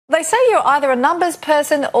They say you're either a numbers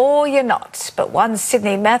person or you're not, but one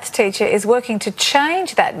Sydney maths teacher is working to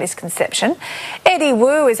change that misconception. Eddie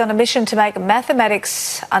Wu is on a mission to make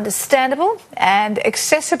mathematics understandable and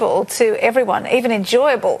accessible to everyone, even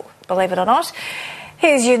enjoyable, believe it or not.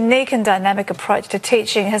 His unique and dynamic approach to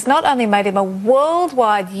teaching has not only made him a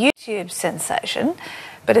worldwide YouTube sensation,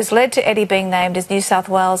 but has led to Eddie being named as New South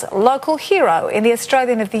Wales' local hero in the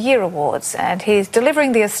Australian of the Year Awards, and he's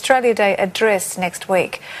delivering the Australia Day address next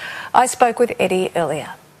week. I spoke with Eddie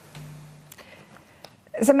earlier.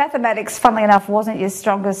 So mathematics, funnily enough, wasn't your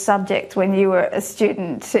strongest subject when you were a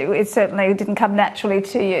student. It certainly didn't come naturally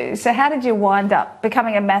to you. So how did you wind up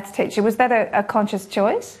becoming a maths teacher? Was that a conscious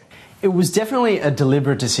choice? It was definitely a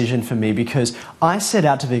deliberate decision for me because I set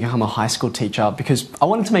out to become a high school teacher because I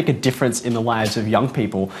wanted to make a difference in the lives of young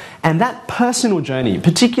people. And that personal journey,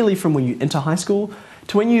 particularly from when you enter high school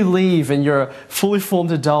to when you leave and you're a fully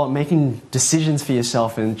formed adult making decisions for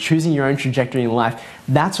yourself and choosing your own trajectory in life,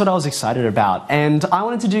 that's what I was excited about. And I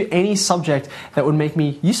wanted to do any subject that would make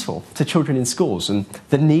me useful to children in schools. And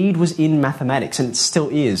the need was in mathematics, and it still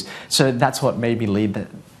is. So that's what made me lead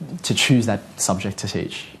to choose that subject to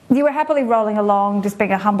teach. You were happily rolling along, just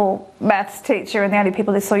being a humble maths teacher, and the only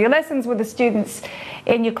people that saw your lessons were the students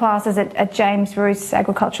in your classes at James Bruce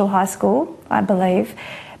Agricultural High School, I believe.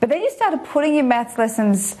 But then you started putting your maths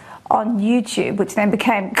lessons on YouTube, which then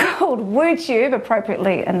became called WooTube,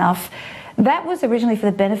 appropriately enough. That was originally for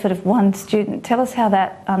the benefit of one student. Tell us how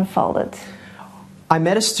that unfolded. I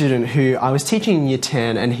met a student who I was teaching in Year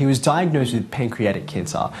 10, and he was diagnosed with pancreatic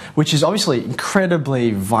cancer, which is obviously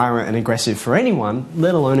incredibly violent and aggressive for anyone,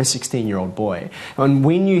 let alone a 16-year-old boy. And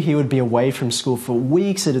we knew he would be away from school for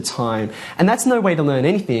weeks at a time, and that's no way to learn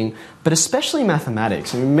anything, but especially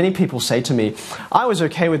mathematics. I mean, many people say to me, I was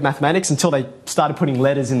okay with mathematics until they started putting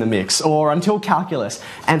letters in the mix, or until calculus,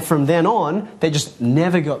 and from then on, they just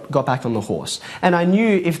never got back on the horse. And I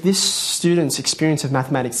knew if this student's experience of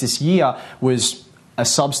mathematics this year was a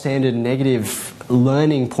substandard negative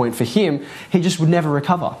learning point for him, he just would never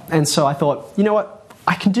recover. And so I thought, you know what,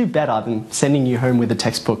 I can do better than sending you home with a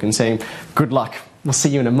textbook and saying, good luck, we'll see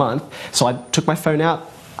you in a month. So I took my phone out,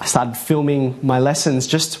 I started filming my lessons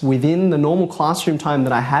just within the normal classroom time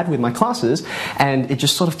that I had with my classes, and it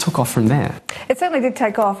just sort of took off from there. It certainly did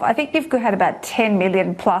take off. I think you've had about 10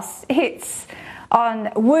 million plus hits on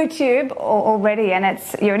WooTube already, and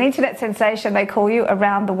you're an internet sensation, they call you,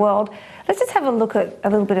 around the world. Let's just have a look at a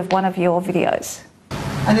little bit of one of your videos.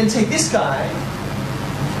 And then take this guy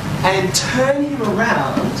and turn him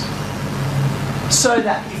around so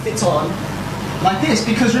that he fits on like this,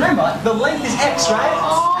 because remember, the length is X, right?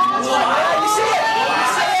 Oh, you see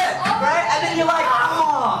it, right? And then you're like,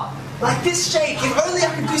 like this shape, if only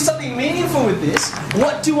I could do something meaningful with this,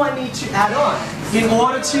 what do I need to add on in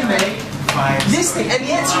order to make this thing? And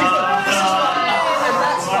the answer is that this is what it is, and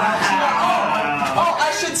that's why.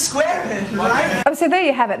 I should square it, right? So there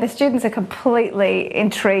you have it. The students are completely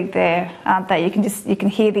intrigued there, aren't they? You can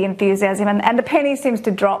hear the enthusiasm, and the penny seems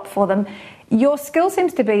to drop for them. Your skill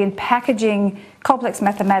seems to be in packaging complex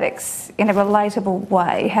mathematics in a relatable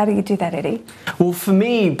way. How do you do that, Eddie? Well, for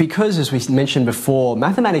me, because as we mentioned before,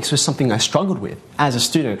 mathematics was something I struggled with as a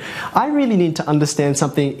student, I really need to understand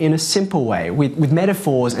something in a simple way with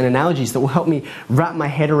metaphors and analogies that will help me wrap my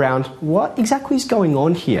head around what exactly is going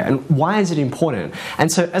on here and why is it important.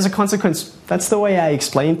 And so as a consequence, that's the way I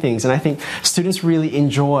explain things, and I think students really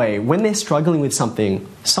enjoy, when they're struggling with something,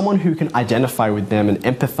 someone who can identify with them and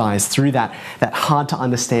empathize through that hard to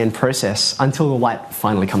understand process until the light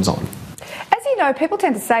finally comes on. As you know, people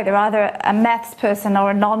tend to say they're either a maths person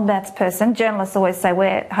or a non-maths person. Journalists always say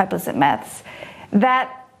we're hopeless at maths.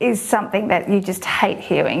 That is something that you just hate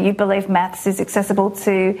hearing. You believe maths is accessible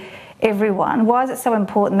to everyone. Why is it so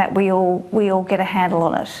important that we all get a handle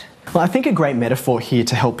on it? Well, I think a great metaphor here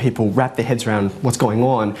to help people wrap their heads around what's going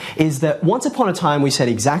on is that once upon a time we said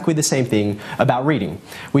exactly the same thing about reading.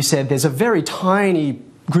 We said there's a very tiny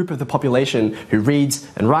group of the population who reads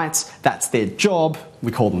and writes, that's their job,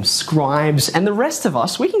 we call them scribes, and the rest of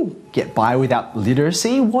us, we can get by without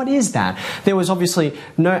literacy. What is that? There was obviously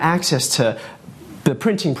no access to the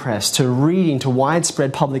printing press, to reading, to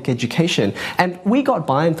widespread public education, and we got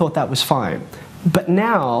by and thought that was fine. But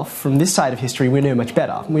now, from this side of history, we know much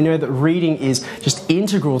better. We know that reading is just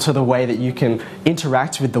integral to the way that you can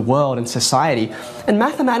interact with the world and society. And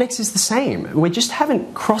mathematics is the same. We just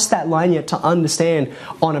haven't crossed that line yet to understand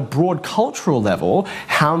on a broad cultural level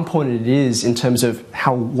how important it is in terms of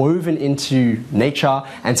how woven into nature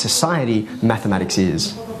and society mathematics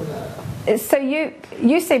is. So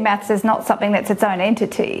you see maths as not something that's its own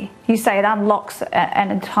entity. You say it unlocks an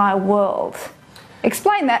entire world.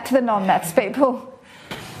 Explain that to the non-maths people.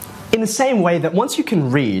 in the same way that once you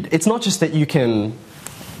can read, it's not just that you can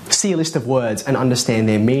see a list of words and understand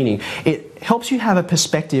their meaning. It helps you have a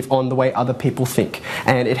perspective on the way other people think,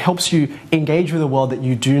 and it helps you engage with a world that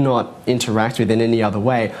you do not interact with in any other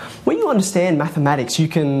way. When you understand mathematics, you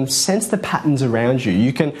can sense the patterns around you.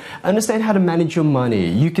 You can understand how to manage your money.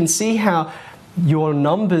 You can see how your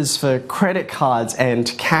numbers for credit cards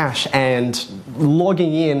and cash and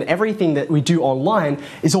logging in, everything that we do online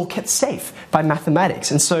is all kept safe by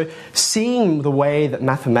mathematics. And so seeing the way that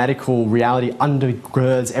mathematical reality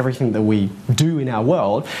undergirds everything that we do in our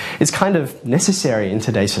world is kind of necessary in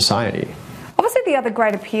today's society. Obviously, the other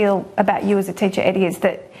great appeal about you as a teacher, Eddie, is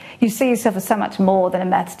that you see yourself as so much more than a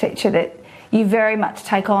maths teacher, that you very much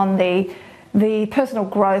take on the personal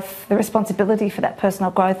growth, the responsibility for that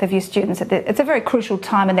personal growth of your students. It's a very crucial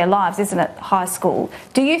time in their lives, isn't it, high school?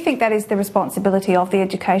 Do you think that is the responsibility of the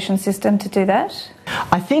education system to do that?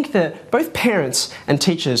 I think that both parents and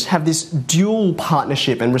teachers have this dual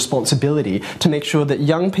partnership and responsibility to make sure that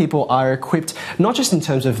young people are equipped not just in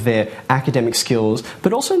terms of their academic skills,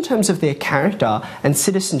 but also in terms of their character and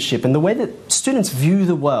citizenship and the way that students view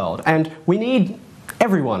the world. And we need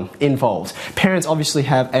everyone involved. Parents obviously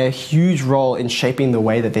have a huge role in shaping the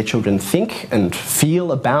way that their children think and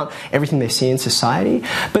feel about everything they see in society.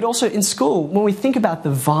 But also in school, when we think about the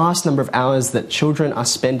vast number of hours that children are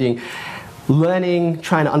spending learning,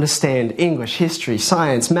 trying to understand English, history,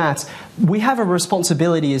 science, maths, we have a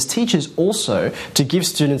responsibility as teachers also to give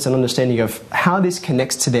students an understanding of how this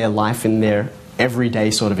connects to their life in their everyday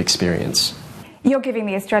sort of experience. You're giving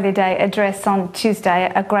the Australia Day address on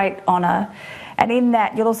Tuesday, a great honour. And in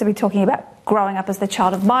that, you'll also be talking about growing up as the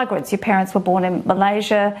child of migrants. Your parents were born in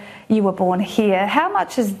Malaysia, you were born here. How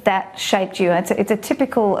much has that shaped you? It's a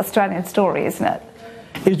typical Australian story, isn't it?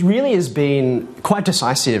 It really has been quite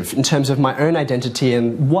decisive in terms of my own identity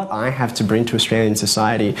and what I have to bring to Australian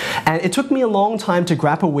society. And it took me a long time to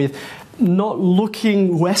grapple with not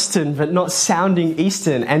looking Western but not sounding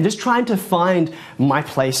Eastern, and just trying to find my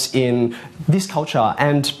place in this culture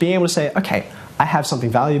and being able to say, okay, I have something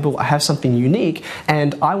valuable, I have something unique,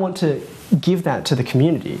 and I want to give that to the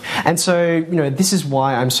community. And so, this is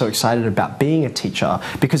why I'm so excited about being a teacher,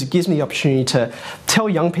 because it gives me the opportunity to tell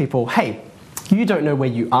young people, hey, you don't know where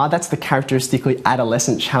you are. That's the characteristically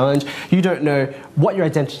adolescent challenge. You don't know what your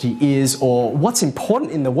identity is or what's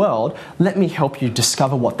important in the world. Let me help you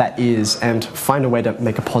discover what that is and find a way to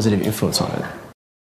make a positive influence on it.